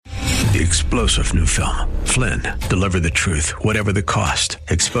The explosive new film, Flynn, deliver the truth, whatever the cost,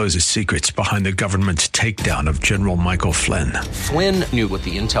 exposes secrets behind the government's takedown of General Michael Flynn. Flynn knew what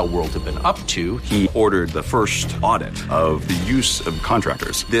the intel world had been up to. He ordered the first audit of the use of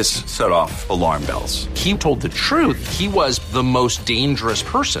contractors. This set off alarm bells. He told the truth. He was the most dangerous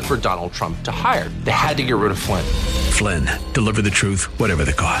person for Donald Trump to hire. They had to get rid of Flynn. Flynn, deliver the truth, whatever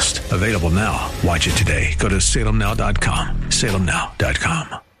the cost. Available now. Watch it today. Go to salemnow.com.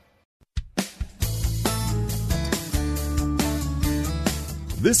 salemnow.com.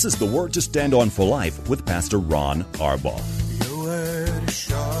 This is the Word to Stand On for Life with Pastor Ron Arbaugh. Your word is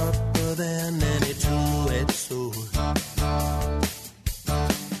sharper than any two-edged sword,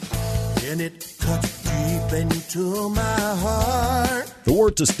 and it cuts deep into my heart. The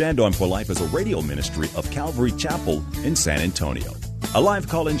Word to Stand On for Life is a radio ministry of Calvary Chapel in San Antonio. A live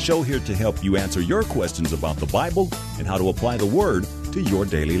call-in show here to help you answer your questions about the Bible and how to apply the Word to your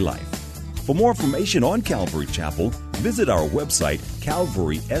daily life. For more information on Calvary Chapel, visit our website,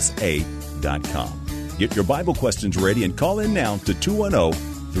 calvarysa.com. Get your Bible questions ready and call in now to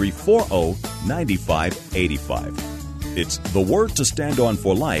 210-340-9585. It's The Word to Stand On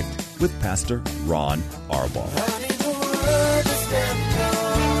for Life with Pastor Ron Arbaugh.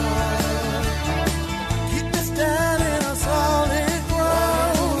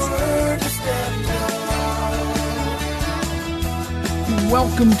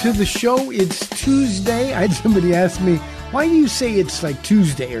 Welcome to the show. It's Tuesday. I had somebody ask me, why do you say it's like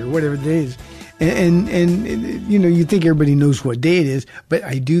Tuesday or whatever it is? And you know, you think everybody knows what day it is, but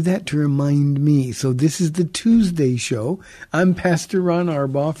I do that to remind me. So this is the Tuesday show. I'm Pastor Ron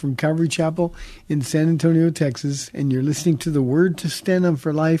Arbaugh from Calvary Chapel in San Antonio, Texas, and you're listening to The Word to Stand On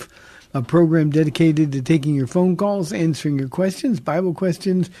for Life, a program dedicated to taking your phone calls, answering your questions, Bible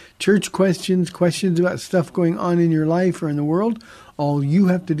questions, church questions, questions about stuff going on in your life or in the world. All you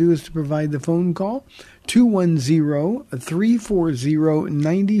have to do is to provide the phone call,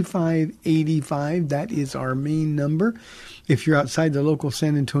 210-340-9585. That is our main number. If you're outside the local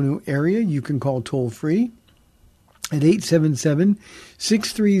San Antonio area, you can call toll-free at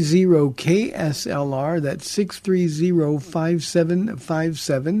 877-630-KSLR. That's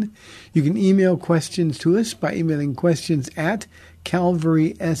 630-5757. You can email questions to us by emailing questions at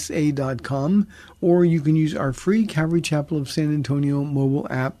calvarysa.com, or you can use our free Calvary Chapel of San Antonio mobile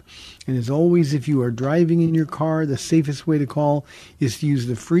app. And as always, if you are driving in your car, the safest way to call is to use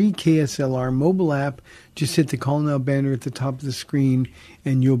the free KSLR mobile app. Just hit the Call Now banner at the top of the screen,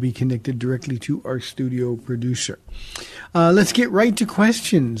 and you'll be connected directly to our studio producer. Let's get right to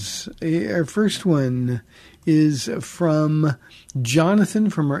questions. Our first one is from Jonathan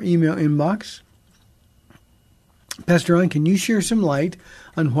from our email inbox. Pastor Ron, can you share some light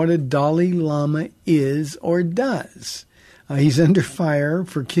on what a Dalai Lama is or does? He's under fire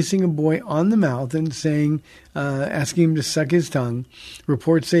for kissing a boy on the mouth and asking him to suck his tongue.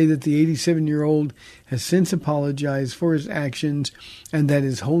 Reports say that the 87-year-old has since apologized for his actions and that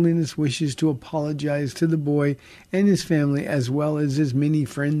His Holiness wishes to apologize to the boy and his family as well as his many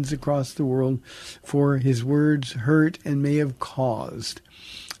friends across the world for his words hurt and may have caused.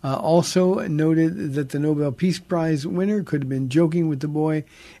 Also noted that the Nobel Peace Prize winner could have been joking with the boy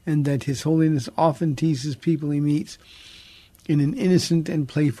and that His Holiness often teases people he meets in an innocent and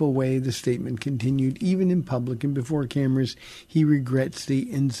playful way. The statement continued, even in public and before cameras, he regrets the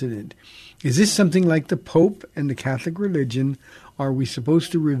incident. Is this something like the Pope and the Catholic religion? Are we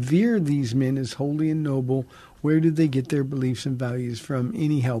supposed to revere these men as holy and noble? Where do they get their beliefs and values from?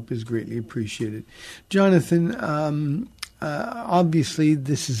 Any help is greatly appreciated. Jonathan, obviously,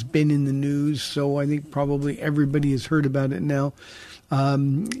 this has been in the news, so I think probably everybody has heard about it now. I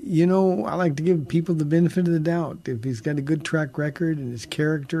like to give people the benefit of the doubt. If he's got a good track record and his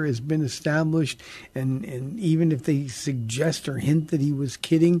character has been established, and even if they suggest or hint that he was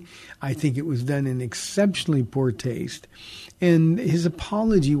kidding, I think it was done in exceptionally poor taste. And his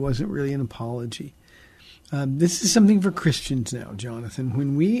apology wasn't really an apology. This is something for Christians now, Jonathan.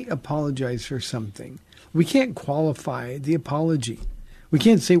 When we apologize for something, we can't qualify the apology. We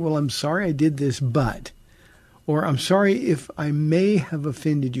can't say, well, I'm sorry I did this, but, or I'm sorry if I may have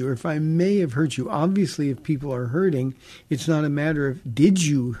offended you, or if I may have hurt you. Obviously, if people are hurting, it's not a matter of did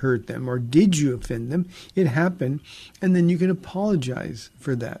you hurt them or did you offend them. It happened, and then you can apologize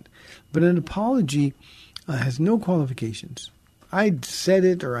for that. But an apology has no qualifications. I said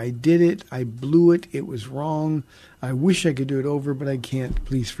it or I did it, I blew it, it was wrong, I wish I could do it over, but I can't,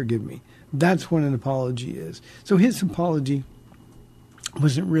 please forgive me. That's what an apology is. So his apology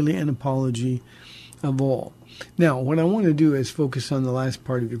wasn't really an apology. of all. Now, what I want to do is focus on the last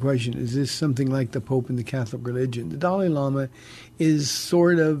part of your question. Is this something like the Pope in the Catholic religion? The Dalai Lama is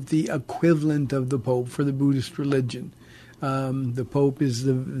sort of the equivalent of the Pope for the Buddhist religion. The Pope is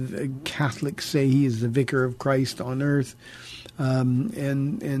the Catholics say he is the vicar of Christ on earth,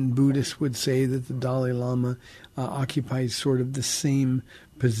 and Buddhists would say that the Dalai Lama occupies sort of the same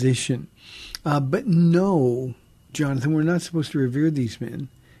position. But no, Jonathan, we're not supposed to revere these men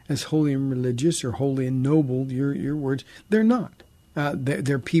as holy and religious or holy and noble, your words. They're not.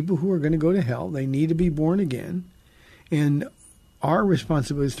 They're people who are going to go to hell. They need to be born again. And our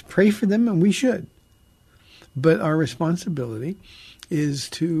responsibility is to pray for them, and we should. But our responsibility is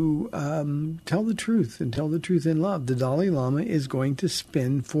to tell the truth and tell the truth in love. The Dalai Lama is going to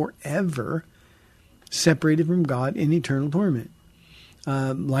spend forever separated from God in eternal torment.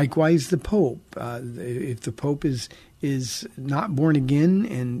 Likewise, the Pope. If the Pope is not born again,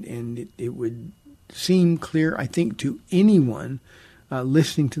 and it would seem clear, I think, to anyone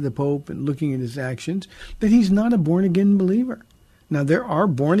listening to the Pope and looking at his actions, that he's not a born-again believer. Now, there are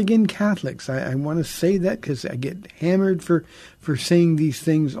born-again Catholics. I want to say that because I get hammered for saying these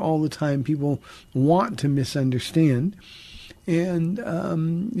things all the time. People want to misunderstand. And,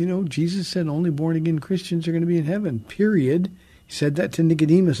 Jesus said only born-again Christians are going to be in heaven, period. He said that to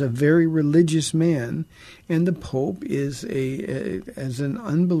Nicodemus, a very religious man. And the Pope is as an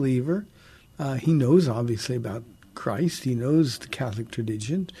unbeliever. He knows, obviously, about Christ. He knows the Catholic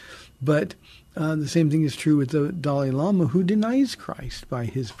tradition. But the same thing is true with the Dalai Lama, who denies Christ by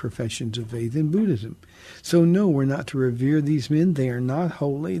his professions of faith in Buddhism. So no, we're not to revere these men. They are not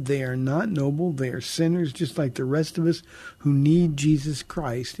holy. They are not noble. They are sinners, just like the rest of us who need Jesus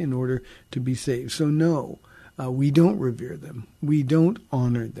Christ in order to be saved. So no, we don't revere them. We don't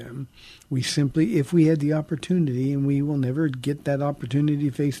honor them. We simply, if we had the opportunity, and we will never get that opportunity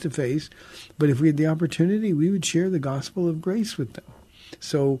face to face, but if we had the opportunity, we would share the gospel of grace with them.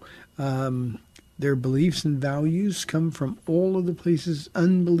 So their beliefs and values come from all of the places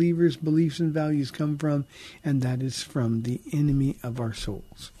unbelievers' beliefs and values come from, and that is from the enemy of our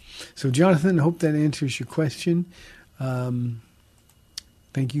souls. So, Jonathan, I hope that answers your question. Thank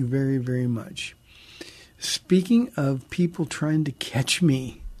you very, very much. Speaking of people trying to catch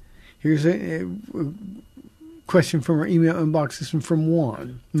me, here's a question from our email inbox. This one from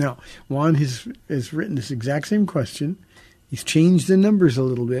Juan. Now, Juan has written this exact same question. He's changed the numbers a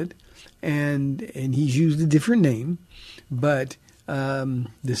little bit, and he's used a different name, but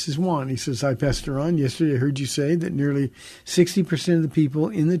this is Juan. He says, "Hi, Pastor Ron. Yesterday I heard you say that nearly 60% of the people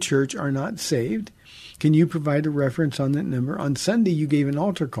in the church are not saved. Can you provide a reference on that number? On Sunday, you gave an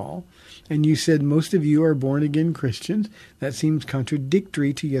altar call, and you said most of you are born-again Christians. That seems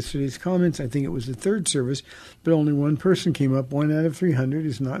contradictory to yesterday's comments. I think it was the third service, but only one person came up. 1 out of 300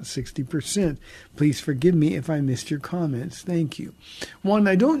 is not 60%. Please forgive me if I missed your comments. Thank you." Juan,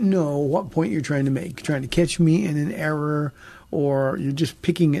 I don't know what point you're trying to make. Trying to catch me in an error, or you're just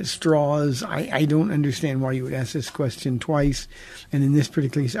picking at straws. I don't understand why you would ask this question twice. And in this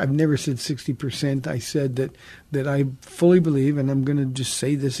particular case, I've never said 60%. I said that I fully believe, and I'm going to just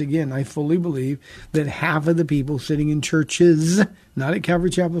say this again, I fully believe that half of the people sitting in churches, not at Calvary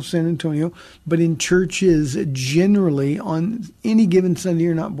Chapel, San Antonio, but in churches generally on any given Sunday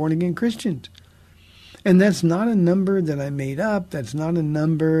are not born-again Christians. And that's not a number that I made up. That's not a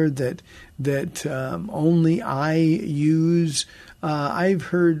number that only I use. I've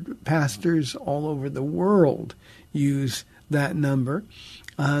heard pastors all over the world use that number.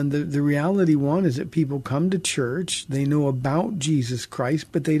 The reality, one, is that people come to church. They know about Jesus Christ,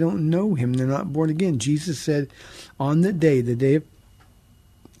 but they don't know him. They're not born again. Jesus said on the day of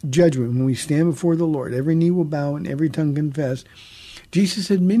judgment, when we stand before the Lord, every knee will bow and every tongue confess. Jesus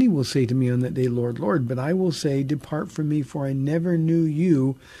said, "Many will say to me on that day, Lord, Lord, but I will say, depart from me, for I never knew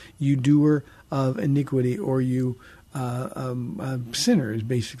you, you doer of iniquity," or you sinner, is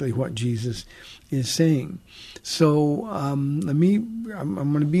basically what Jesus is saying. So I'm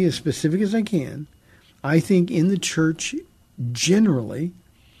going to be as specific as I can. I think in the church, generally,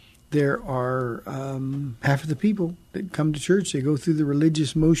 there are half of the people that come to church. They go through the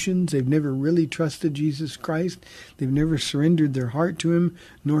religious motions. They've never really trusted Jesus Christ. They've never surrendered their heart to him,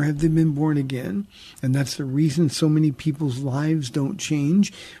 nor have they been born again. And that's the reason so many people's lives don't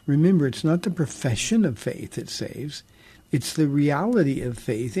change. Remember, it's not the profession of faith that saves. It's the reality of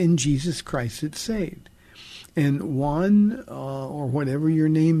faith in Jesus Christ that saved. And Juan, or whatever your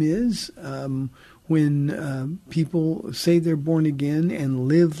name is, when people say they're born again and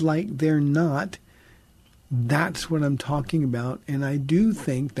live like they're not, that's what I'm talking about. And I do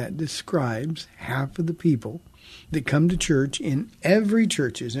think that describes half of the people that come to church in every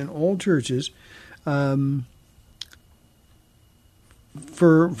churches, in all churches, for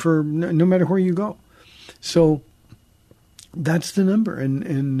no matter where you go. So that's the number,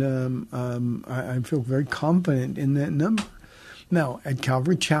 and I feel very confident in that number. Now, at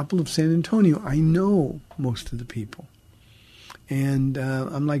Calvary Chapel of San Antonio, I know most of the people. And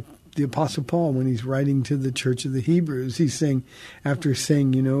I'm like the Apostle Paul when he's writing to the Church of the Hebrews. He's saying, after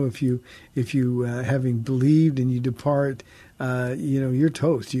saying, if you having believed and you depart, you're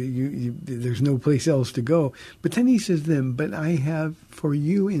toast. You there's no place else to go. But then he says them, but I have for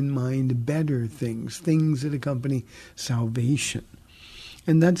you in mind better things that accompany salvation.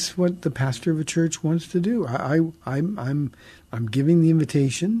 And that's what the pastor of a church wants to do. I'm giving the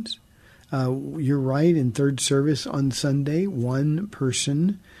invitations. You're right. In third service on Sunday, one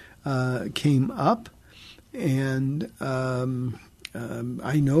person came up, and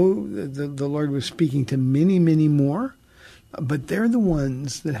I know the Lord was speaking to many, many more, but they're the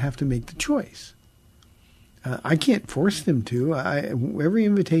ones that have to make the choice. I can't force them to. Every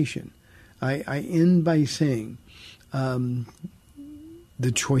invitation, I end by saying,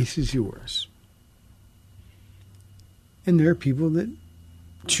 the choice is yours. And there are people that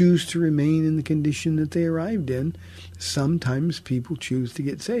choose to remain in the condition that they arrived in. Sometimes people choose to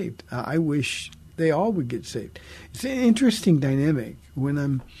get saved. I wish they all would get saved. It's an interesting dynamic. When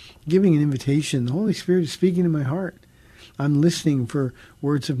I'm giving an invitation, the Holy Spirit is speaking to my heart. I'm listening for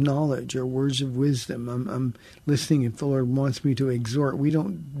words of knowledge or words of wisdom. I'm listening if the Lord wants me to exhort. We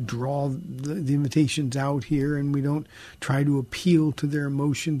don't draw the invitations out here, and we don't try to appeal to their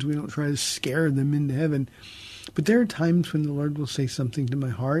emotions. We don't try to scare them into heaven. But there are times when the Lord will say something to my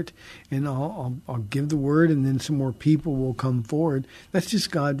heart, and I'll give the word, and then some more people will come forward. That's just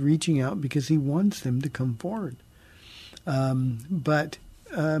God reaching out because he wants them to come forward.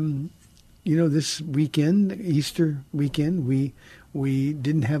 This weekend, Easter weekend, we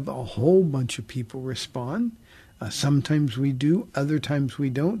didn't have a whole bunch of people respond. Sometimes we do, other times we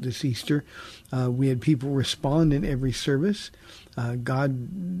don't. This Easter, we had people respond in every service. God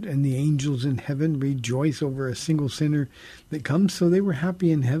and the angels in heaven rejoice over a single sinner that comes, so they were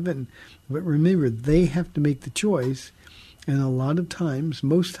happy in heaven. But remember, they have to make the choice, and a lot of times,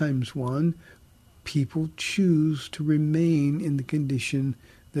 most times, people choose to remain in the condition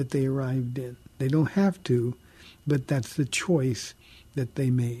that they arrived in. They don't have to, but that's the choice that they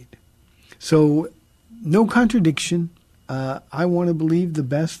made. So, no contradiction. I want to believe the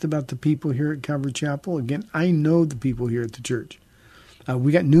best about the people here at Calvary Chapel. Again, I know the people here at the church.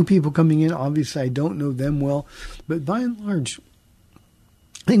 We got new people coming in. Obviously, I don't know them well. But by and large,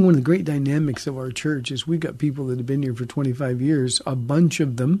 I think one of the great dynamics of our church is we've got people that have been here for 25 years, a bunch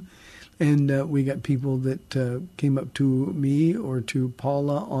of them. And we got people that came up to me or to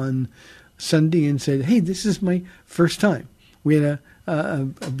Paula on Sunday and said, hey, this is my first time. We had a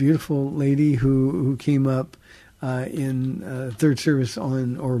beautiful lady who came up in third service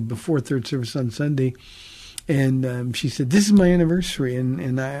before third service on Sunday. And she said, this is my anniversary.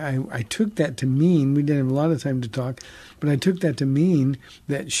 And I took that to mean, we didn't have a lot of time to talk, but I took that to mean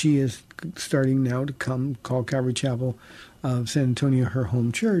that she is starting now to call Calvary Chapel of San Antonio her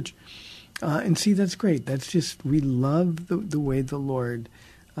home church. And see, that's great. That's just, we love the way the Lord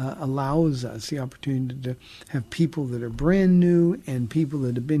allows us the opportunity to have people that are brand new and people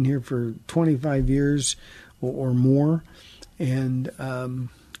that have been here for 25 years or more. And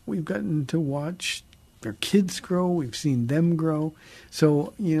we've gotten to watch their kids grow. We've seen them grow.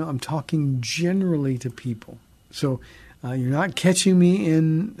 So, I'm talking generally to people. So you're not catching me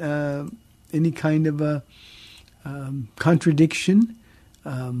in any kind of a contradiction.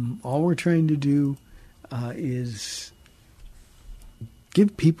 All we're trying to do is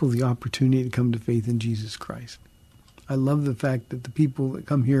give people the opportunity to come to faith in Jesus Christ. I love the fact that the people that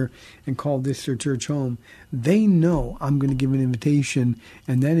come here and call this their church home, they know I'm going to give an invitation,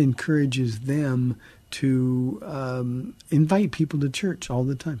 and that encourages them to invite people to church all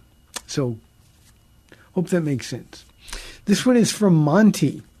the time. So, hope that makes sense. This one is from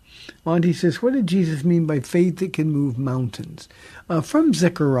Monty. Monty says, what did Jesus mean by faith that can move mountains? From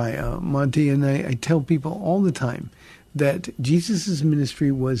Zechariah, Monty, and I tell people all the time that Jesus'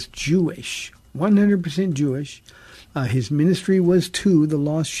 ministry was Jewish, 100% Jewish. His ministry was to the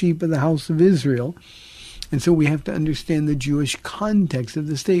lost sheep of the house of Israel. And so we have to understand the Jewish context of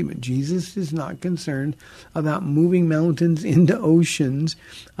the statement. Jesus is not concerned about moving mountains into oceans.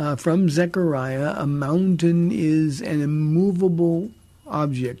 From Zechariah, a mountain is an immovable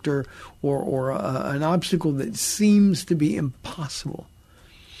object or an obstacle that seems to be impossible.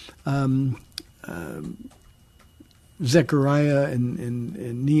 Zechariah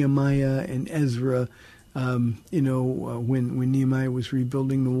and Nehemiah and Ezra, When Nehemiah was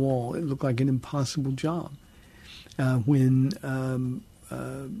rebuilding the wall, it looked like an impossible job. When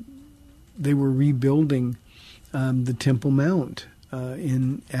they were rebuilding the Temple Mount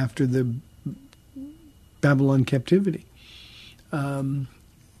after the Babylon captivity,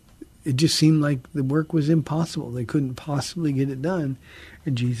 it just seemed like the work was impossible. They couldn't possibly get it done.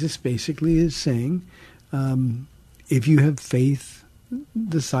 And Jesus basically is saying, if you have faith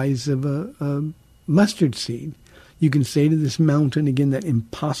the size of a mustard seed, you can say to this mountain, again, that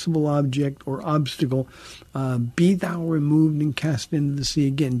impossible object or obstacle, be thou removed and cast into the sea.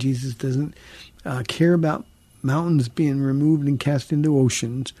 Again, Jesus doesn't care about mountains being removed and cast into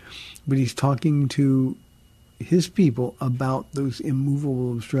oceans, but he's talking to his people about those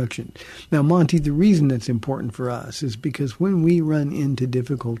immovable obstructions. Now, Monty, the reason that's important for us is because when we run into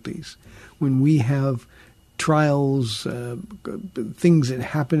difficulties, when we have trials, things that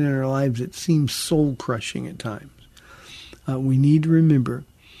happen in our lives that seem soul-crushing at times, we need to remember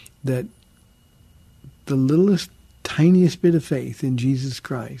that the littlest, tiniest bit of faith in Jesus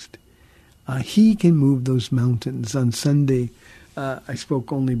Christ, he can move those mountains. On Sunday, I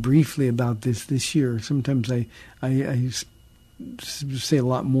spoke only briefly about this year. Sometimes I say a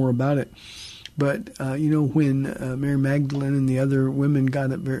lot more about it. But, when Mary Magdalene and the other women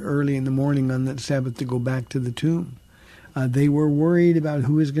got up very early in the morning on that Sabbath to go back to the tomb, they were worried about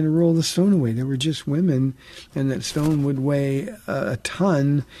who was going to roll the stone away. They were just women, and that stone would weigh a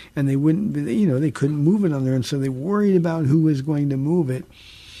ton, and they wouldn't, they couldn't move it on their own. So they worried about who was going to move it.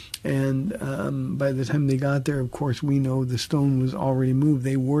 And by the time they got there, of course, we know the stone was already moved.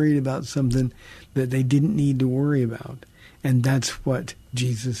 They worried about something that they didn't need to worry about. And that's what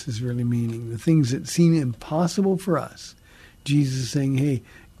Jesus is really meaning. The things that seem impossible for us, Jesus is saying, hey,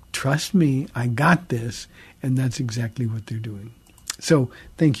 trust me, I got this. And that's exactly what they're doing. So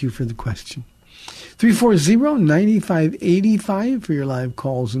thank you for the question. 340-9585 for your live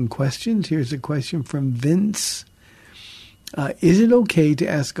calls and questions. Here's a question from Vince. Is it okay to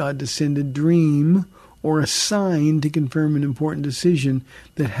ask God to send a dream or a sign to confirm an important decision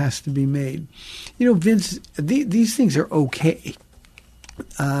that has to be made? Vince, these things are okay.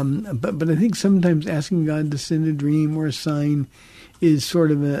 But I think sometimes asking God to send a dream or a sign is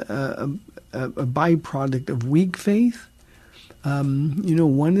sort of a byproduct of weak faith.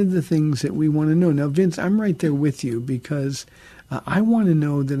 One of the things that we want to know. Now, Vince, I'm right there with you because I want to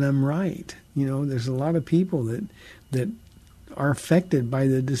know that I'm right. There's a lot of people that are affected by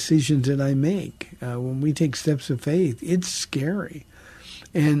the decisions that I make. When we take steps of faith, it's scary.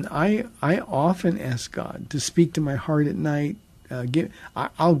 And I often ask God to speak to my heart at night.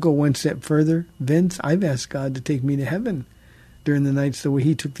 I'll go one step further. Vince, I've asked God to take me to heaven during the nights the way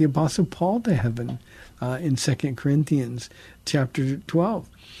he took the Apostle Paul to heaven in 2 Corinthians chapter 12.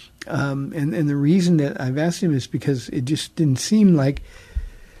 And the reason that I've asked him is because it just didn't seem like,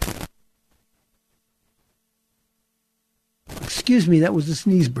 excuse me, that was a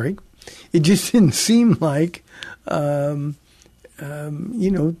sneeze break. It just didn't seem like, things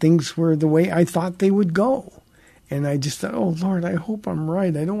were the way I thought they would go. And I just thought, oh, Lord, I hope I'm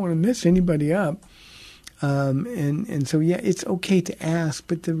right. I don't want to mess anybody up. And so, it's okay to ask.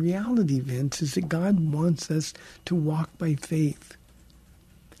 But the reality, Vince, is that God wants us to walk by faith.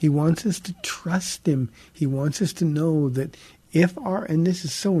 He wants us to trust him. He wants us to know that and this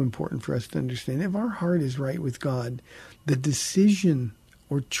is so important for us to understand, if our heart is right with God, the decision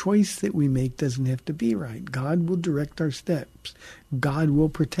or choice that we make doesn't have to be right. God will direct our steps. God will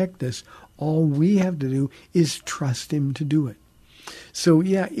protect us. All we have to do is trust him to do it. So,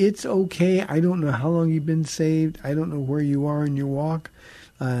 it's okay. I don't know how long you've been saved. I don't know where you are in your walk.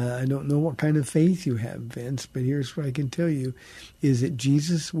 I don't know what kind of faith you have, Vince, but here's what I can tell you, is that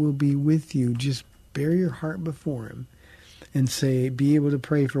Jesus will be with you. Just bare your heart before him and be able to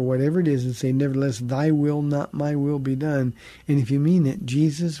pray for whatever it is and say, nevertheless, thy will, not my will, be done. And if you mean it,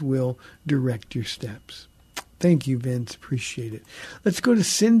 Jesus will direct your steps. Thank you, Vince. Appreciate it. Let's go to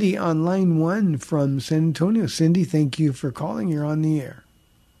Cindy on line 1 from San Antonio. Cindy, thank you for calling. You're on the air.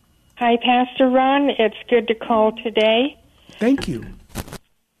 Hi, Pastor Ron. It's good to call today. Thank you.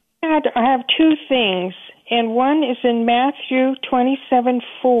 I have two things, and one is in Matthew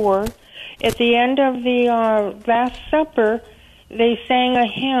 27:4. At the end of the Last Supper, they sang a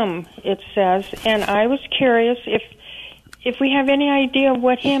hymn, it says, and I was curious if we have any idea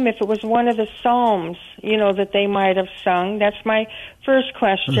what hymn, if it was one of the Psalms, that they might have sung. That's my first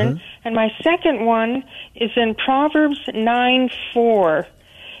question. Mm-hmm. And my second one is in Proverbs 9:4.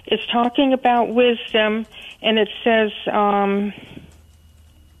 It's talking about wisdom, and it says, it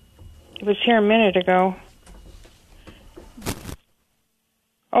was here a minute ago.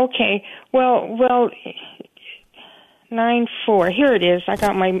 Okay. Well, 9:4. Here it is. I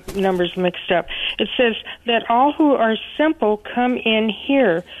got my numbers mixed up. It says that all who are simple come in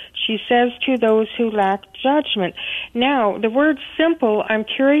here. She says to those who lack judgment. Now, the word simple, I'm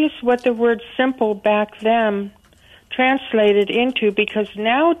curious what the word simple back then translated into, because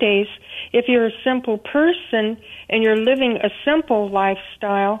nowadays, if you're a simple person and you're living a simple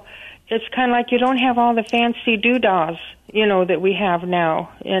lifestyle, it's kind of like you don't have all the fancy doodahs, that we have now,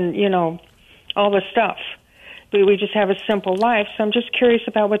 and, all the stuff. We just have a simple life. So I'm just curious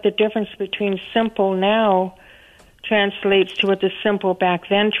about what the difference between simple now translates to what the simple back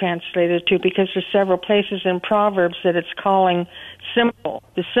then translated to, because there's several places in Proverbs that it's calling simple,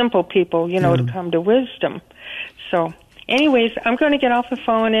 the simple people, to come to wisdom. So anyways, I'm going to get off the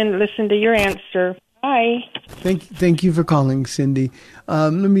phone and listen to your answer. Bye. Thank you for calling, Cindy.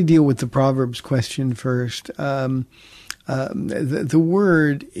 Let me deal with the Proverbs question first. The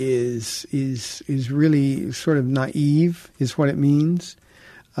word is really sort of naive, is what it means.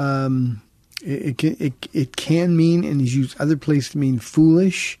 It can mean, and is used other places to mean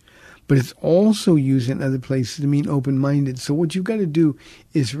foolish, but it's also used in other places to mean open-minded. So what you've got to do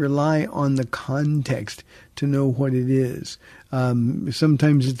is rely on the context to know what it is.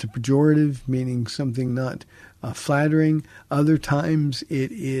 Sometimes it's a pejorative, meaning something not flattering. Other times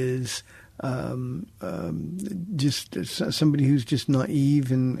it is just somebody who's just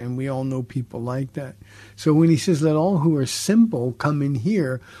naive, and we all know people like that. So when he says, let all who are simple come in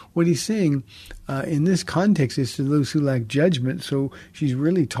here, what he's saying in this context is to those who lack judgment. So he's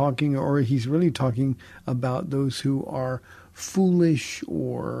really talking about those who are foolish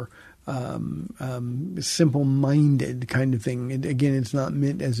or simple-minded kind of thing. And again, it's not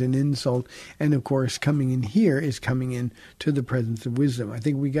meant as an insult. And of course, coming in here is coming in to the presence of wisdom. I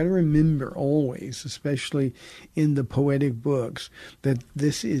think we got to remember always, especially in the poetic books, that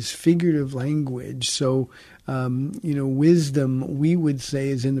this is figurative language. So, wisdom, we would say,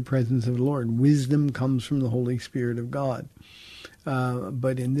 is in the presence of the Lord. Wisdom comes from the Holy Spirit of God.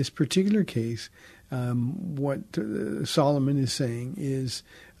 But in this particular case, what Solomon is saying is,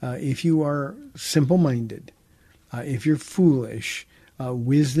 if you are simple-minded, if you're foolish,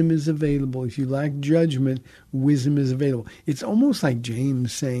 wisdom is available. If you lack judgment, wisdom is available. It's almost like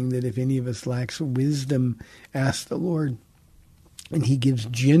James saying that if any of us lacks wisdom, ask the Lord, and he gives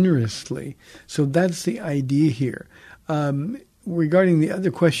generously. So that's the idea here. Regarding the other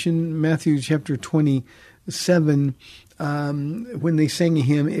question, Matthew chapter 27, when they sang a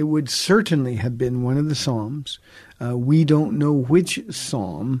hymn, it would certainly have been one of the Psalms. We don't know which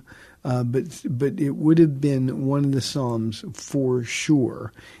Psalm, but it would have been one of the Psalms for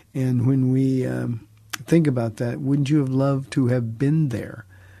sure. And when we think about that, wouldn't you have loved to have been there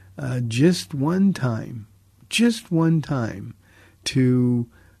just one time to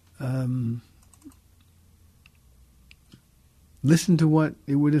listen to what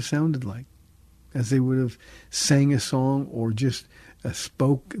it would have sounded like as they would have sang a song or just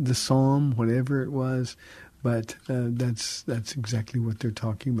spoke the psalm, whatever it was. But that's exactly what they're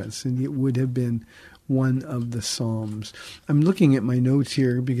talking about. Cindy, it would have been one of the Psalms. I'm looking at my notes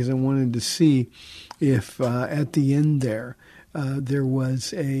here because I wanted to see if at the end there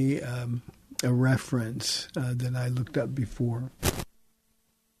was a reference that I looked up before.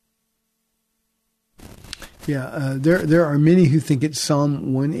 Yeah, there are many who think it's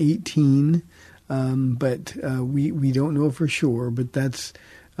Psalm 118, but we don't know for sure. But that's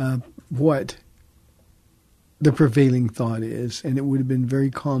what the prevailing thought is, and it would have been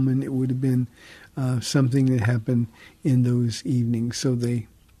very common. It would have been something that happened in those evenings. So they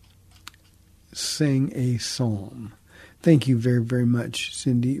sang a psalm. Thank you very, very much,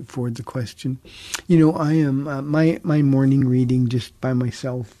 Cindy, for the question. I am my morning reading just by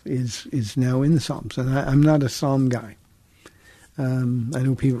myself is now in the Psalms, and I'm not a psalm guy. I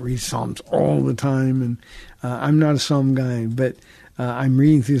know people read Psalms all the time, and I'm not a psalm guy, but I'm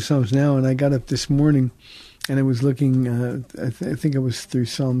reading through the Psalms now, and I got up this morning, and I was looking, I think I was through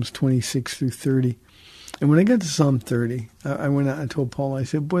Psalms 26 through 30. And when I got to Psalm 30, I went out and told Paul, I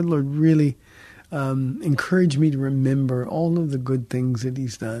said, boy, Lord, really encourage me to remember all of the good things that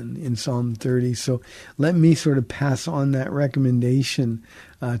he's done in Psalm 30. So let me sort of pass on that recommendation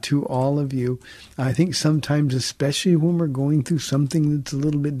to all of you. I think sometimes, especially when we're going through something that's a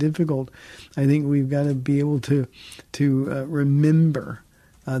little bit difficult, I think we've got to be able to remember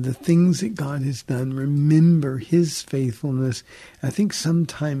the things that God has done, remember his faithfulness. I think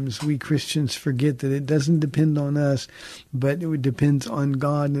sometimes we Christians forget that it doesn't depend on us, but it depends on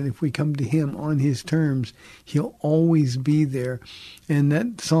God. And if we come to him on his terms, he'll always be there. And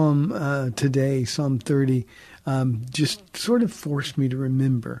that psalm today, Psalm 30, just sort of forced me to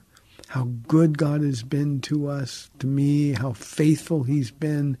remember how good God has been to us, to me, how faithful he's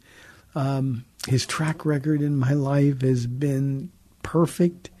been. His track record in my life has been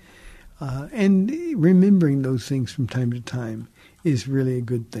perfect. And remembering those things from time to time is really a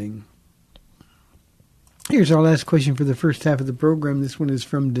good thing. Here's our last question for the first half of the program. This one is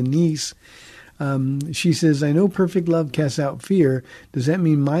from Denise. She says, I know perfect love casts out fear. Does that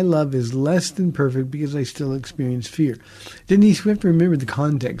mean my love is less than perfect because I still experience fear? Denise, we have to remember the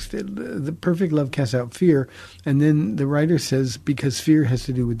context. The perfect love casts out fear. And then the writer says, because fear has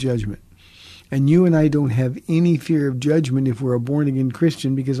to do with judgment. And you and I don't have any fear of judgment if we're a born-again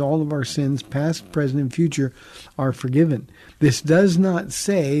Christian, because all of our sins, past, present, and future, are forgiven. This does not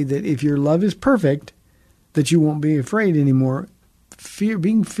say that if your love is perfect, that you won't be afraid anymore.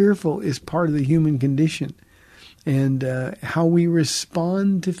 Being fearful is part of the human condition. And how we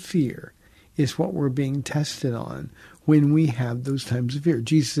respond to fear is what we're being tested on when we have those times of fear.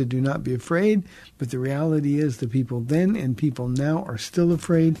 Jesus said, do not be afraid. But the reality is the people then and people now are still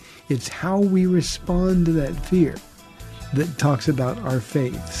afraid. It's how we respond to that fear that talks about our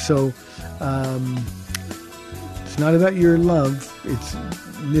faith. So it's not about your love. It's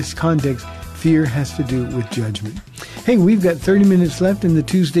in this context. Fear has to do with judgment. Hey, we've got 30 minutes left in the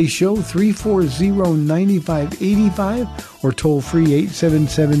Tuesday show, 340-9585 or toll free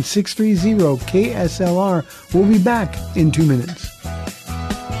 877-630-KSLR. We'll be back in 2 minutes.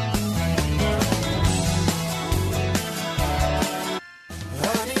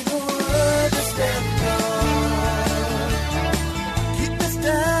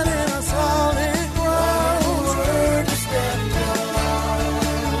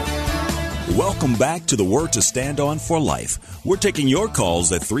 Welcome back to the Word to Stand On for Life. We're taking your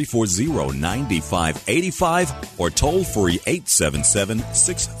calls at 340-9585 or toll free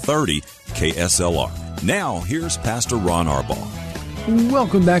 877-630-KSLR. Now, here's Pastor Ron Arbaugh.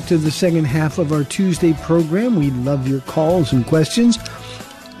 Welcome back to the second half of our Tuesday program. We love your calls and questions.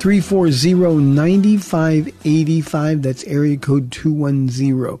 340-9585. That's area code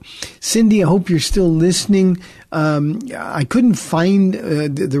 210. Cindy, I hope you're still listening. I couldn't find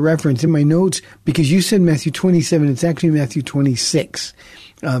the reference in my notes because you said Matthew 27. It's actually Matthew 26,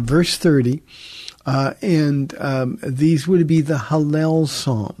 verse 30. And these would be the Hallel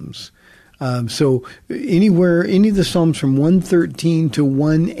Psalms. So anywhere, any of the Psalms from 113 to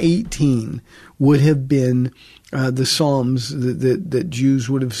 118 would have been the Psalms that Jews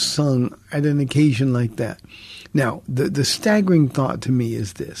would have sung at an occasion like that. Now, the staggering thought to me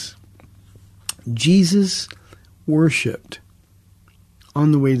is this. Jesus worshipped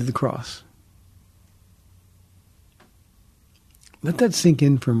on the way to the cross. Let that sink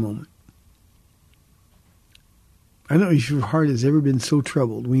in for a moment. I don't know if your heart has ever been so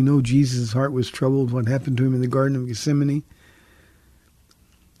troubled. We know Jesus' heart was troubled. What happened to him in the Garden of Gethsemane?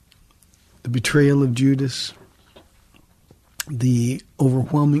 The betrayal of Judas. The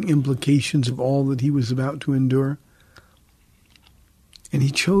overwhelming implications of all that he was about to endure. And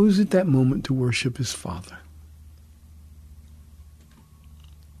he chose at that moment to worship his Father.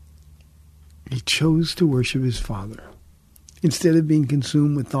 He chose to worship his Father. Instead of being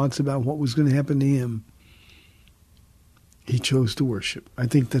consumed with thoughts about what was going to happen to him, he chose to worship. I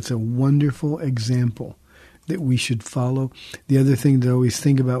think that's a wonderful example that we should follow. The other thing that I always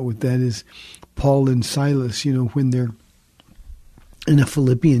think about with that is Paul and Silas, when they're in a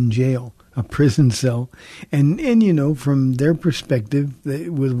Philippian jail, a prison cell, and from their perspective,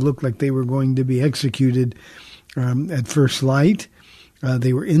 it would look like they were going to be executed at first light.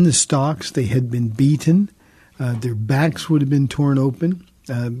 They were in the stocks. They had been beaten. Their backs would have been torn open.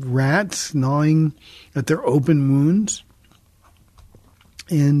 Rats gnawing at their open wounds.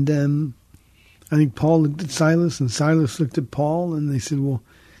 And I think Paul looked at Silas, and Silas looked at Paul, and they said, well,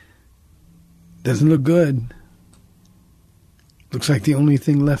 doesn't look good. Looks like the only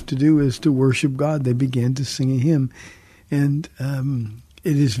thing left to do is to worship God. They began to sing a hymn. And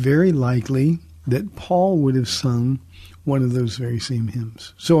it is very likely that Paul would have sung one of those very same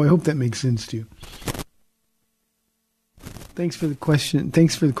hymns. So I hope that makes sense to you. Thanks for the question.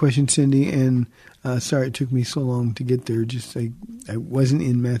 Thanks for the question, Cindy. And sorry it took me so long to get there. I wasn't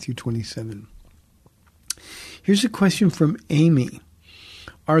in Matthew 27. Here's a question from Amy.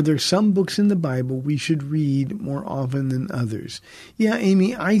 Are there some books in the Bible we should read more often than others? Yeah,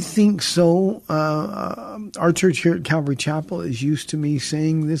 Amy, I think so. Our church here at Calvary Chapel is used to me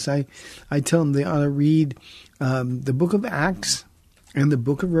saying this. I tell them they ought to read the book of Acts and the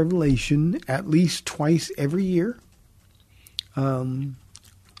book of Revelation at least twice every year.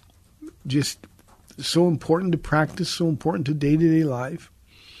 Just so important to practice, so important to day-to-day life.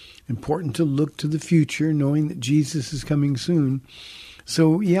 important to look to the future, knowing that Jesus is coming soon.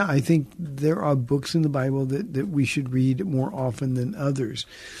 So, yeah, I think there are books in the Bible that we should read more often than others.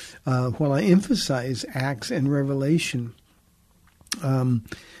 While I emphasize Acts and Revelation,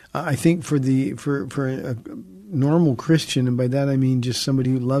 I think for a normal Christian, and by that I mean just somebody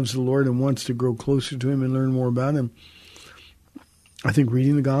who loves the Lord and wants to grow closer to Him and learn more about Him, I think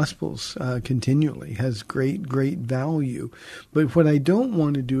reading the Gospels continually has great value. But what I don't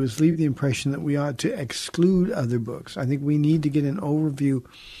want to do is leave the impression that we ought to exclude other books. I think we need to get an overview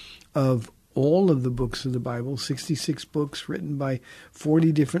of all of the books of the Bible, 66 books written by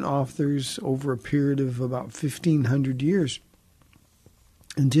 40 different authors over a period of about 1,500 years.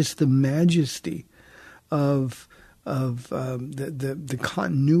 And just the majesty of the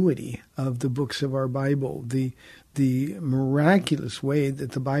continuity of the books of our Bible, the miraculous way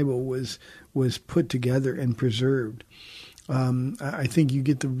that the Bible was put together and preserved. I think you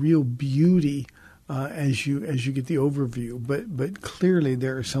get the real beauty as you get the overview. But clearly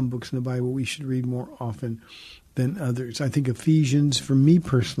there are some books in the Bible we should read more often than others. I think Ephesians, for me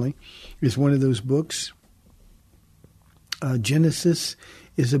personally, is one of those books. Genesis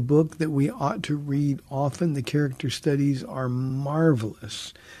is a book that we ought to read often. The character studies are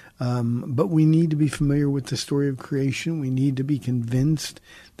marvelous. But we need to be familiar with the story of creation. We need to be convinced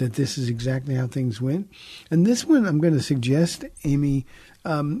that this is exactly how things went. And this one, I'm going to suggest, Amy,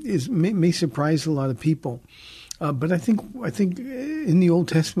 may surprise a lot of people. But I think in the Old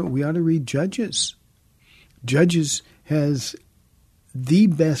Testament we ought to read Judges. Judges has the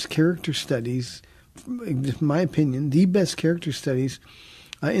best character studies, in my opinion, the best character studies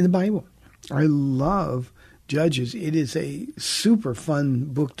in the Bible. I love Judges. It is a super fun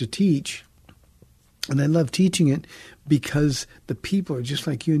book to teach, and I love teaching it because the people are just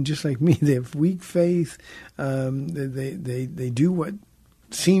like you and just like me. They have weak faith. They do what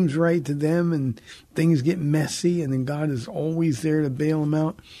seems right to them, and things get messy, and then God is always there to bail them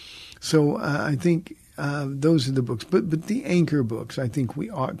out. So I think those are the books. But the anchor books, I think we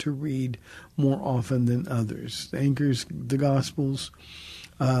ought to read more often than others. The anchors, the Gospels.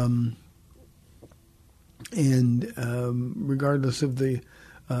 And regardless of the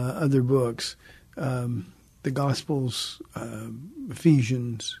other books, the Gospels,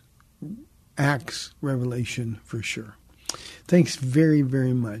 Ephesians, Acts, Revelation, for sure. Thanks very,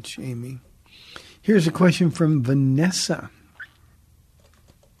 very much, Amy. Here's a question from Vanessa.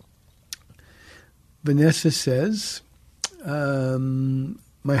 Vanessa says,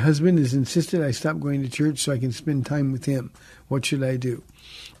 my husband has insisted I stop going to church so I can spend time with him. What should I do?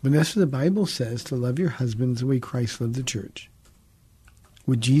 Vanessa, the Bible says to love your husbands the way Christ loved the church.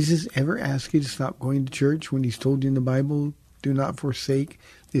 Would Jesus ever ask you to stop going to church when He's told you in the Bible, do not forsake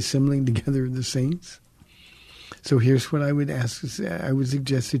the assembling together of the saints? So here's what I would ask. I would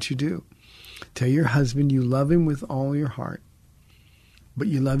suggest that you do. Tell your husband you love him with all your heart, but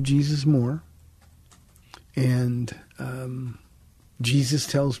you love Jesus more. And Jesus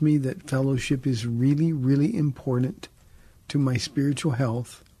tells me that fellowship is really, really important to my spiritual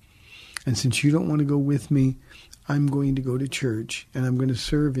health. And since you don't want to go with me, I'm going to go to church, and I'm going to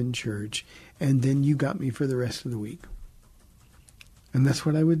serve in church, and then you got me for the rest of the week. And that's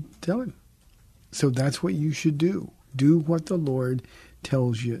what I would tell him. So that's what you should do. Do what the Lord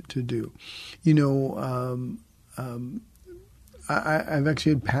tells you to do. You know, I've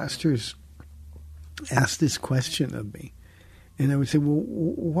actually had pastors ask this question of me. And I would say, well,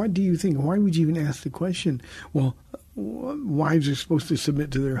 what do you think? Why would you even ask the question? Well, wives are supposed to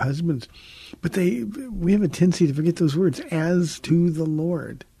submit to their husbands. But we have a tendency to forget those words, as to the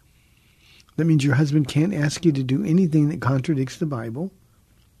Lord. That means your husband can't ask you to do anything that contradicts the Bible.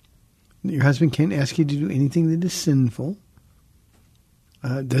 Your husband can't ask you to do anything that is sinful.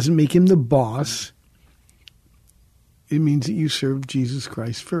 Doesn't make him the boss. It means that you serve Jesus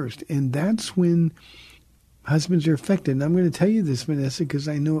Christ first. And that's when husbands are affected. And I'm going to tell you this, Vanessa, because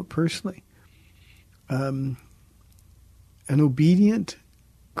I know it personally. An obedient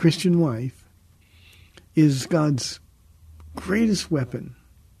Christian wife is God's greatest weapon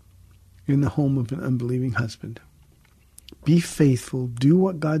in the home of an unbelieving husband. Be faithful. Do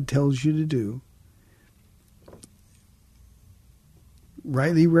what God tells you to do.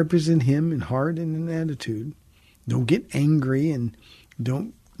 Rightly represent Him in heart and in attitude. Don't get angry, and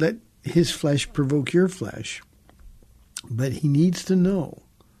don't let his flesh provoke your flesh. But he needs to know.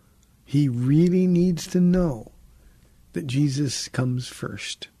 He really needs to know that Jesus comes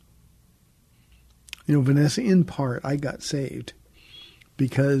first. You know, Vanessa, in part, I got saved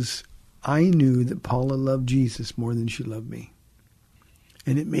because I knew that Paula loved Jesus more than she loved me.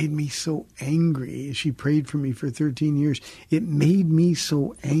 And it made me so angry. She prayed for me for 13 years. It made me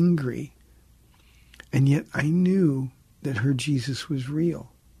so angry. And yet I knew that her Jesus was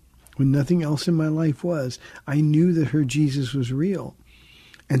real. When nothing else in my life was, I knew that her Jesus was real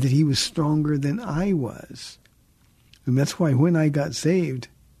and that he was stronger than I was. And that's why when I got saved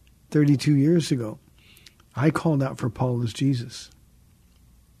 32 years ago, I called out for Paula's Jesus.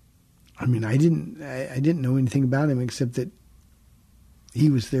 I mean, I didn't know anything about him except that he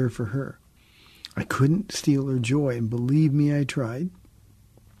was there for her. I couldn't steal her joy, and believe me, I tried.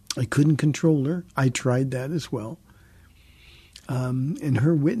 I couldn't control her. I tried that as well. And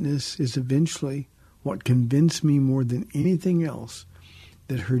her witness is eventually what convinced me more than anything else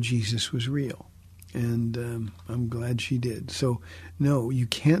that her Jesus was real. And I'm glad she did. So, no, you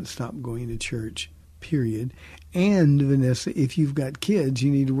can't stop going to church, period. And, Vanessa, if you've got kids,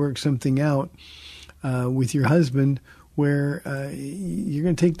 you need to work something out with your husband where you're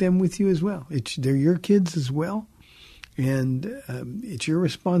going to take them with you as well. They're your kids as well. And it's your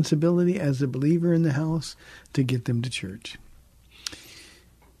responsibility as a believer in the house to get them to church.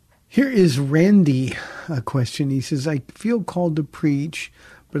 Here is Randy, a question. He says, I feel called to preach,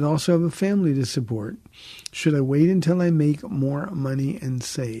 but also have a family to support. Should I wait until I make more money and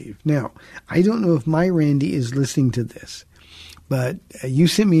save? Now, I don't know if my Randy is listening to this, but you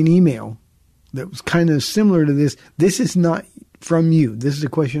sent me an email that was kind of similar to this. This is not from you. This is a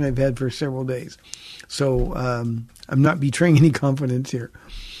question I've had for several days. So I'm not betraying any confidence here.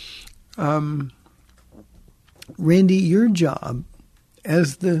 Randy, your job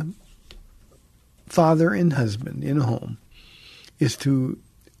as the father and husband in a home is to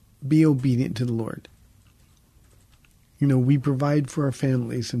be obedient to the Lord. You know, we provide for our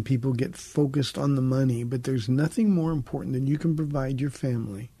families and people get focused on the money, but there's nothing more important than you can provide your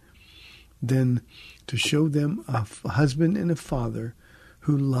family than to show them a husband and a father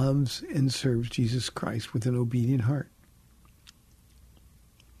who loves and serves Jesus Christ with an obedient heart.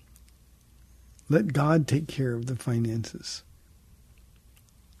 Let God take care of the finances.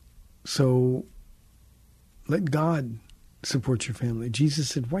 So let God support your family. Jesus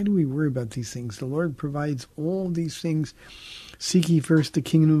said, why do we worry about these things? The Lord provides all these things. Seek ye first the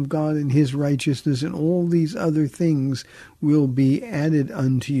kingdom of God and his righteousness, and all these other things will be added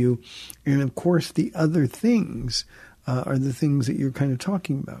unto you. And of course, the other things are the things that you're kind of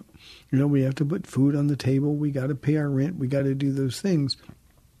talking about. You know, we have to put food on the table. We got to pay our rent. We got to do those things.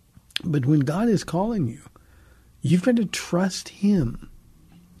 But when God is calling you, you've got to trust him.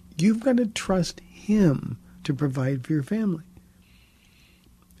 You've got to trust him to provide for your family.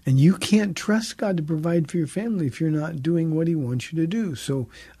 And you can't trust God to provide for your family if you're not doing what he wants you to do. So,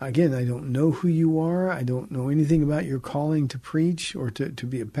 again, I don't know who you are. I don't know anything about your calling to preach or to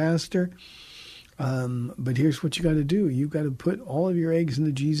be a pastor. But here's what you got to do. You've got to put all of your eggs in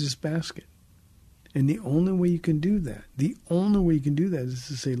the Jesus basket. And the only way you can do that, is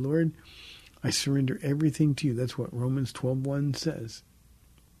to say, Lord, I surrender everything to you. That's what Romans 12:1 says.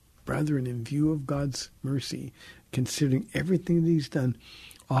 Brethren, in view of God's mercy, considering everything that he's done,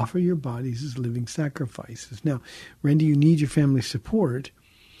 offer your bodies as living sacrifices. Now, Randy, you need your family support.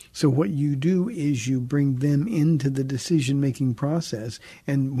 So what you do is you bring them into the decision-making process.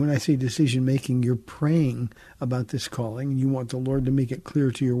 And when I say decision-making, you're praying about this calling. You want the Lord to make it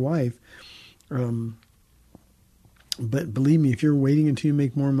clear to your wife. But believe me, if you're waiting until you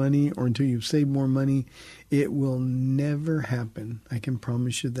make more money or until you've saved more money, it will never happen. I can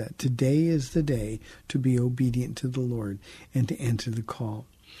promise you that. Today is the day to be obedient to the Lord and to answer the call.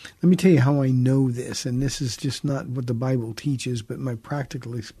 Let me tell you how I know this, and this is just not what the Bible teaches, but my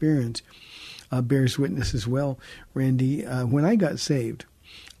practical experience bears witness as well. Randy, when I got saved,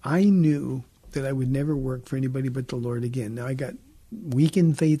 I knew that I would never work for anybody but the Lord again. Now, I got weak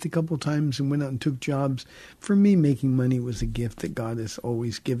in faith a couple times and went out and took jobs. For me, making money was a gift that God has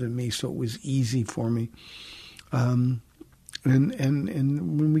always given me, so it was easy for me. And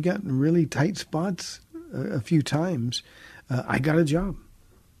when we got in really tight spots a few times, I got a job.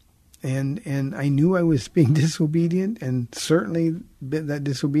 And I knew I was being disobedient, and certainly that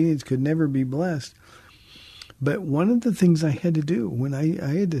disobedience could never be blessed. But one of the things I had to do when I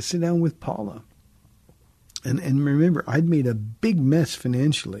had to sit down with Paula, and remember, I'd made a big mess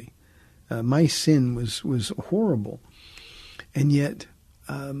financially. My sin was horrible. And yet,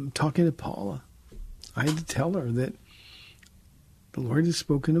 talking to Paula, I had to tell her that the Lord has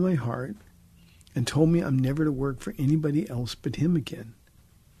spoken to my heart and told me I'm never to work for anybody else but him again.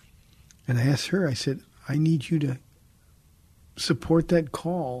 And I asked her, I said, I need you to support that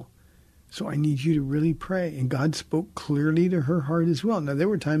call So I need you to really pray. And God spoke clearly to her heart as well. Now, there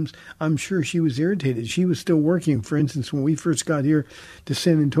were times I'm sure she was irritated. She was still working. For instance, when we first got here to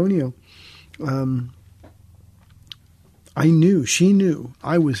San Antonio, she knew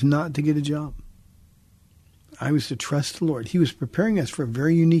I was not to get a job. I was to trust the Lord. He was preparing us for a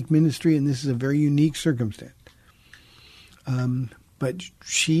very unique ministry, and this is a very unique circumstance. But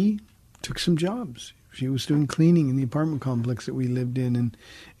she took some jobs. She was doing cleaning in the apartment complex that we lived in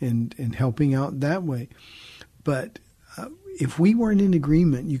and helping out that way. But if we weren't in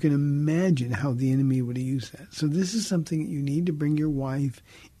agreement, you can imagine how the enemy would have used that. So this is something that you need to bring your wife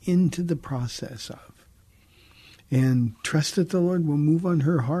into the process of. And trust that the Lord will move on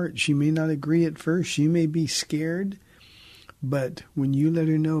her heart. She may not agree at first. She may be scared. But when you let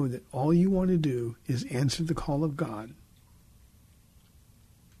her know that all you want to do is answer the call of God,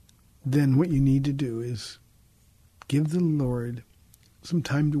 then what you need to do is give the Lord some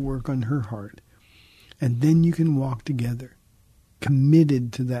time to work on her heart. And then you can walk together,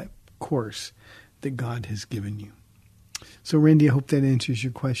 committed to that course that God has given you. So, Randy, I hope that answers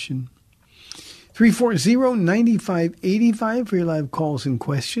your question. 340-9585 for your live calls and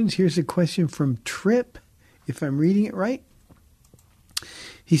questions. Here's a question from Tripp, if I'm reading it right.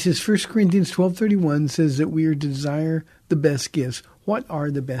 He says, 1 Corinthians 12:31 says that we are to desire the best gifts. What are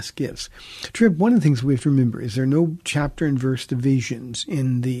the best gifts? Tripp, one of the things we have to remember is there are no chapter and verse divisions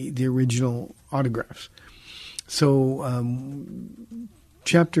in the original autographs. So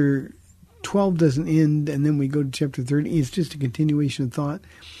chapter 12 doesn't end, and then we go to chapter 30. It's just a continuation of thought.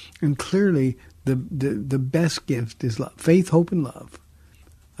 And clearly, the best gift is love. Faith, hope, and love.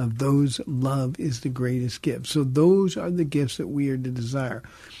 Of those, love is the greatest gift. So those are the gifts that we are to desire.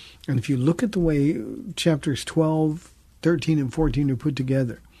 And if you look at the way chapters 12, 13, and 14 are put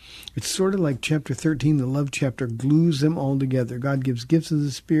together, it's sort of like chapter 13, the love chapter, glues them all together. God gives gifts of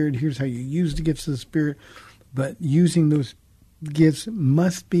the Spirit. Here's how you use the gifts of the Spirit. But using those gifts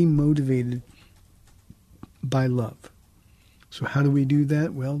must be motivated by love. So how do we do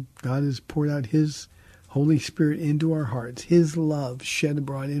that? Well, God has poured out His Holy Spirit into our hearts, His love shed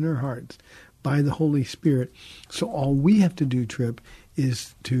abroad in our hearts by the Holy Spirit. So all we have to do, Tripp,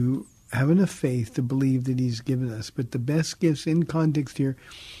 is to have enough faith to believe that He's given us. But the best gifts in context here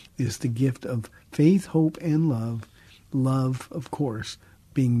is the gift of faith, hope, and love. Love, of course,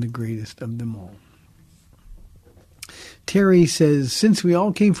 being the greatest of them all. Terry says, since we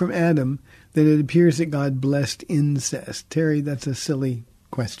all came from Adam, then it appears that God blessed incest. Terry, that's a silly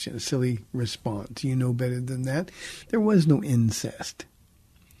question, a silly response. You know better than that. There was no incest.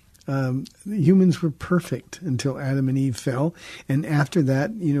 Humans were perfect until Adam and Eve fell. And after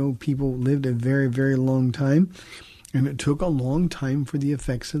that, people lived a very, very long time. And it took a long time for the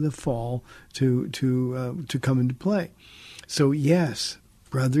effects of the fall to come into play. So yes,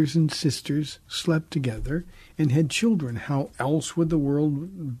 brothers and sisters slept together and had children. How else would the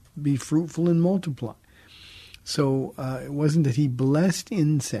world be fruitful and multiply? So it wasn't that He blessed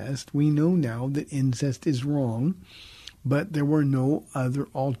incest. We know now that incest is wrong, but there were no other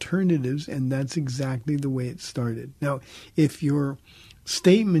alternatives, and that's exactly the way it started. Now, if your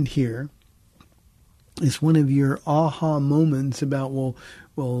statement here is one of your aha moments about,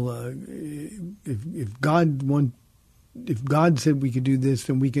 if God said we could do this,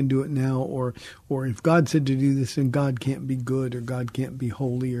 then we can do it now, or if God said to do this, then God can't be good, or God can't be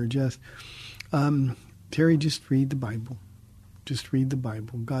holy or just. Terry, just read the Bible. Just read the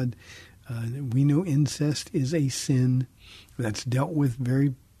Bible. God, we know incest is a sin that's dealt with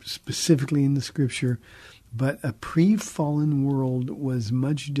very specifically in the Scripture, but a pre-fallen world was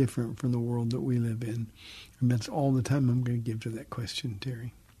much different from the world that we live in. And that's all the time I'm going to give to that question,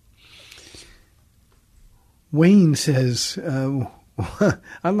 Terry. Wayne says,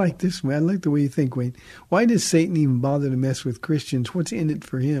 I like this way. I like the way you think, Wayne. Why does Satan even bother to mess with Christians? What's in it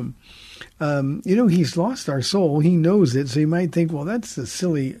for him? He's lost our soul. He knows it. So you might think, well, that's a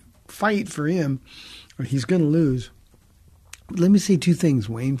silly fight for him, or he's going to lose. But let me say two things,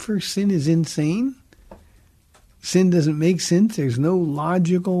 Wayne. First, sin is insane. Sin doesn't make sense. There's no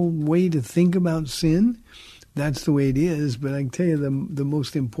logical way to think about sin. That's the way it is. But I can tell you the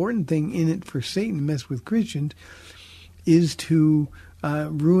most important thing in it for Satan to mess with Christians is to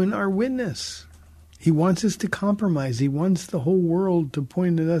ruin our witness. He wants us to compromise. He wants the whole world to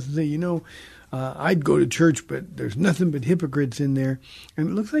point at us and say, I'd go to church, but there's nothing but hypocrites in there. And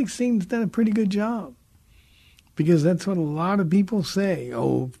it looks like Satan's done a pretty good job, because that's what a lot of people say.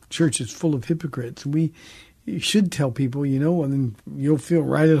 Oh, church is full of hypocrites. You should tell people, and then you'll feel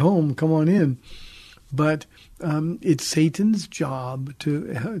right at home. Come on in. But it's Satan's job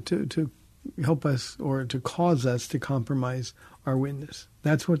to help us or to cause us to compromise our witness.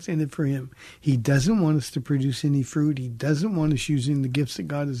 That's what's in it for him. He doesn't want us to produce any fruit. He doesn't want us using the gifts that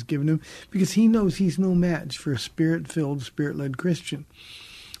God has given him because he knows he's no match for a Spirit-filled, Spirit-led Christian.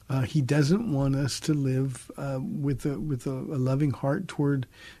 He doesn't want us to live with a loving heart toward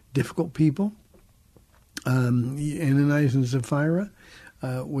difficult people. Ananias and Sapphira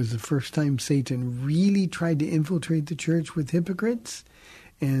was the first time Satan really tried to infiltrate the church with hypocrites.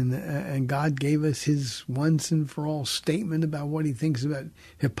 And God gave us his once and for all statement about what he thinks about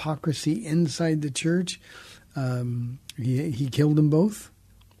hypocrisy inside the church. He killed them both.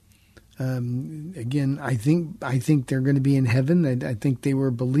 Again, I think they're going to be in heaven. I think they were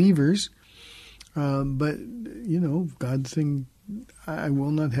believers. But, God's saying, I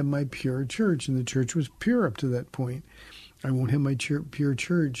will not have my pure church. And the church was pure up to that point. I won't have my pure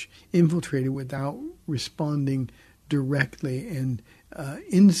church infiltrated without responding directly and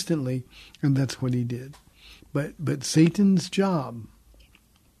instantly, and that's what he did. But Satan's job,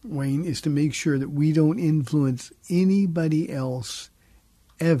 Wayne, is to make sure that we don't influence anybody else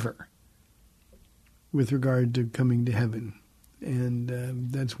ever with regard to coming to heaven. And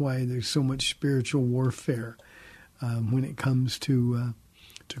that's why there's so much spiritual warfare when it comes to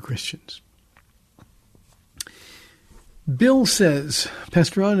Christians. Bill says,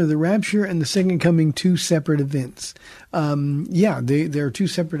 Pastor Ron, are the rapture and the second coming two separate events? There are two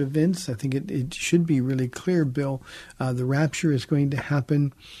separate events. I think it should be really clear, Bill. The rapture is going to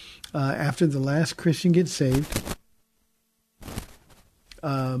happen after the last Christian gets saved.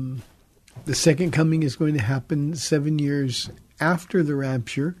 The second coming is going to happen 7 years after the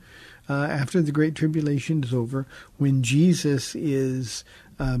rapture, after the Great Tribulation is over, when Jesus is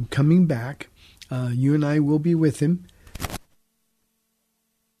coming back. You and I will be with him.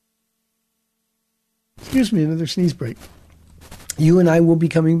 Excuse me, another sneeze break. You and I will be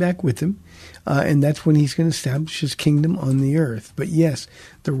coming back with him, and that's when he's going to establish his kingdom on the earth. But yes,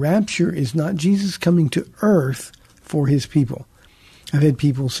 the rapture is not Jesus coming to earth for his people. I've had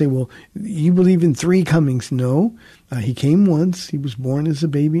people say, well, you believe in three comings. No, he came once. He was born as a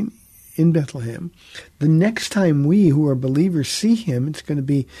baby in Bethlehem. The next time we who are believers see him, it's going to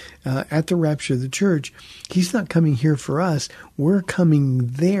be at the rapture of the church. He's not coming here for us. We're coming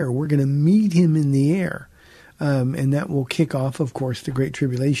there. We're going to meet him in the air. And that will kick off, of course, the Great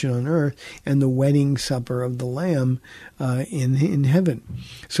Tribulation on earth and the wedding supper of the Lamb in heaven.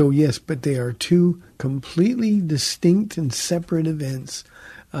 So, yes, but they are two completely distinct and separate events.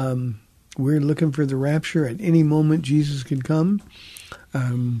 We're looking for the rapture. At any moment, Jesus could come.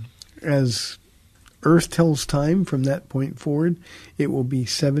 As earth tells time from that point forward, it will be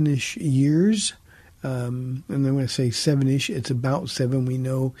 7-ish years. And then when I say 7-ish, it's about 7. We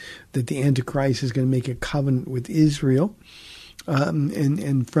know that the Antichrist is going to make a covenant with Israel.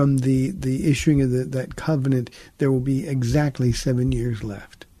 And from the issuing of that covenant, there will be exactly 7 years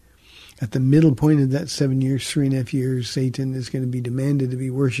left. At the middle point of that 7 years, 3.5 years, Satan is going to be demanded to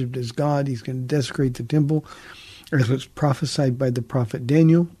be worshipped as God. He's going to desecrate the temple, as was prophesied by the prophet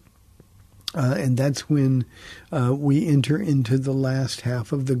Daniel. And that's when we enter into the last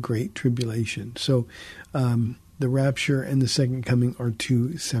half of the Great Tribulation. So the rapture and the second coming are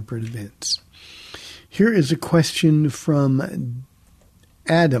two separate events. Here is a question from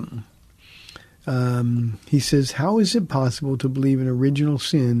Adam. He says, how is it possible to believe in original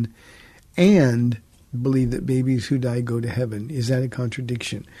sin and believe that babies who die go to heaven? Is that a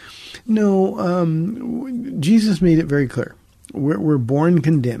contradiction? No, Jesus made it very clear. We're born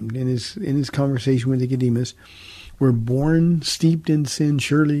condemned. In his conversation with Nicodemus, we're born steeped in sin.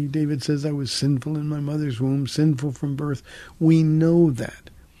 Surely, David says, I was sinful in my mother's womb, sinful from birth. We know that.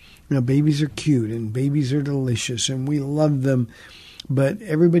 Now, babies are cute and babies are delicious and we love them. But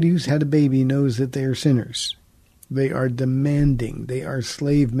everybody who's had a baby knows that they are sinners. They are demanding. They are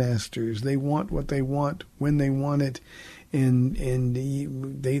slave masters. They want what they want when they want it. And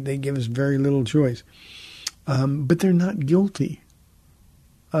they give us very little choice. But they're not guilty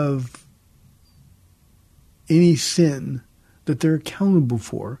of any sin that they're accountable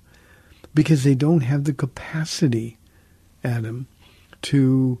for because they don't have the capacity, Adam,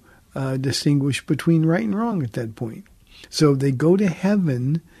 to distinguish between right and wrong at that point. So they go to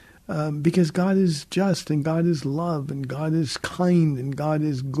heaven because God is just and God is love and God is kind and God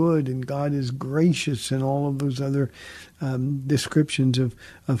is good and God is gracious and all of those other descriptions of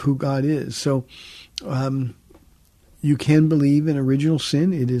who God is. So you can believe in original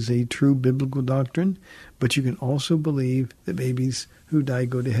sin. It is a true biblical doctrine. But you can also believe that babies who die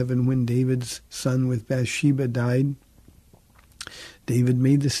go to heaven. When David's son with Bathsheba died, David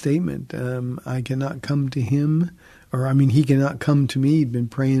made the statement, I cannot come to him, he cannot come to me. He'd been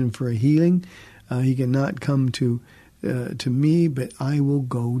praying for a healing. He cannot come to me, but I will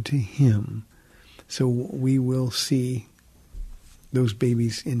go to him. So we will see those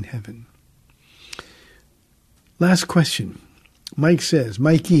babies in heaven. Last question.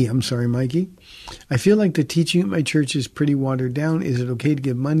 Mikey. I feel like the teaching at my church is pretty watered down. Is it okay to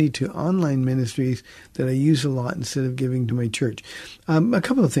give money to online ministries that I use a lot instead of giving to my church? A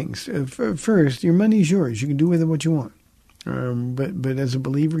couple of things. First, your money is yours. You can do with it what you want. But as a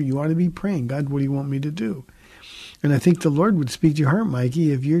believer, you ought to be praying, God, what do you want me to do? And I think the Lord would speak to your heart,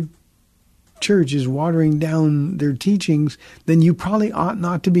 Mikey. If your church is watering down their teachings, then you probably ought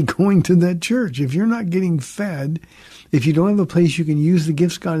not to be going to that church. If you're not getting fed, if you don't have a place you can use the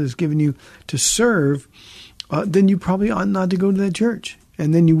gifts God has given you to serve, then you probably ought not to go to that church.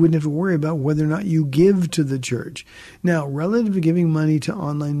 And then you wouldn't have to worry about whether or not you give to the church. Now, relative to giving money to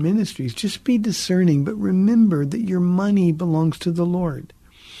online ministries, just be discerning, but remember that your money belongs to the Lord.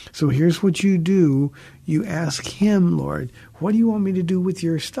 So here's what you do. You ask him, Lord, what do you want me to do with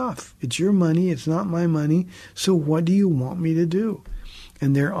your stuff? It's your money. It's not my money. So what do you want me to do?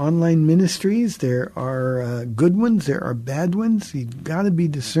 And there are online ministries. There are good ones. There are bad ones. You've got to be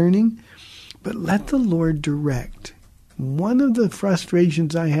discerning. But let the Lord direct. One of the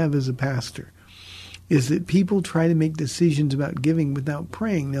frustrations I have as a pastor is that people try to make decisions about giving without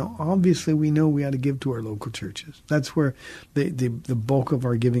praying. Now, obviously, we know we ought to give to our local churches. That's where the bulk of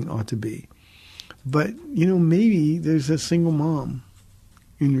our giving ought to be. But, maybe there's a single mom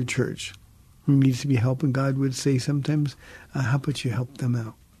in your church who needs to be helped, and God would say sometimes, how about you help them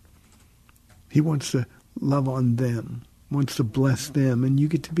out? He wants to love on them, wants to bless them, and you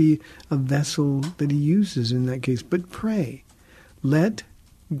get to be a vessel that he uses in that case. But pray. Let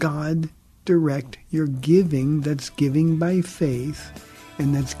God direct your giving. That's giving by faith,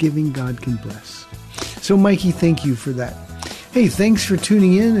 and that's giving God can bless. So, Mikey, thank you for that. Hey, thanks for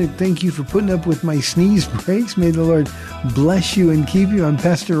tuning in, and thank you for putting up with my sneeze breaks. May the Lord bless you and keep you. I'm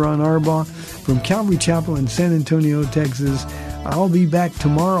Pastor Ron Arbaugh from Calvary Chapel in San Antonio, Texas. I'll be back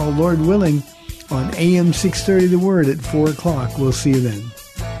tomorrow, Lord willing, on AM 630 The Word at 4 o'clock. We'll see you then.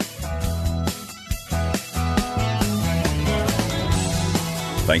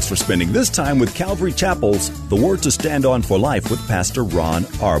 Thanks for spending this time with Calvary Chapel's The Word to Stand On for Life with Pastor Ron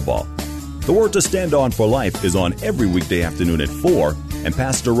Arbaugh. The Word to Stand On for Life is on every weekday afternoon at 4, and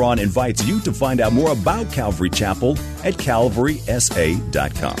Pastor Ron invites you to find out more about Calvary Chapel at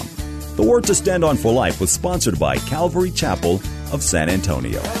calvarysa.com. The Word to Stand On for Life was sponsored by Calvary Chapel of San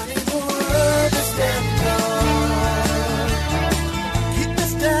Antonio.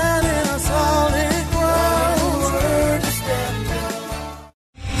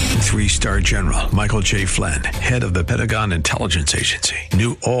 Three-star General Michael J. Flynn, head of the Pentagon Intelligence Agency,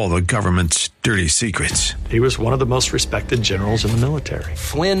 knew all the government's dirty secrets. He was one of the most respected generals in the military.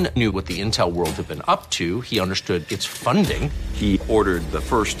 Flynn knew what the intel world had been up to. He understood its funding. He ordered the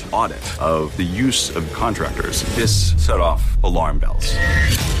first audit of the use of contractors. This set off alarm bells.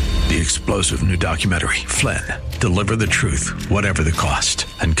 The explosive new documentary, Flynn, Deliver the Truth, Whatever the Cost,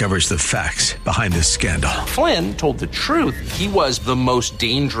 uncovers the facts behind this scandal. Flynn told the truth. He was the most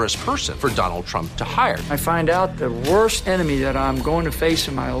dangerous person for Donald Trump to hire. I find out the worst enemy that I'm going to face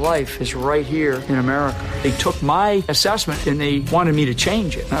in my life is right here in America. They took my assessment and they wanted me to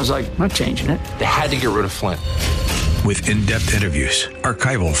change it. And I was like, I'm not changing it. They had to get rid of Flynn. With in-depth interviews,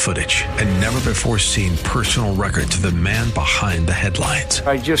 archival footage, and never-before-seen personal records of the man behind the headlines.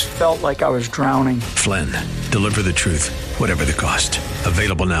 I just felt like I was drowning. Flynn, Deliver the Truth, Whatever the Cost.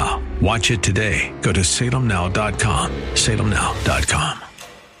 Available now. Watch it today. Go to salemnow.com. salemnow.com.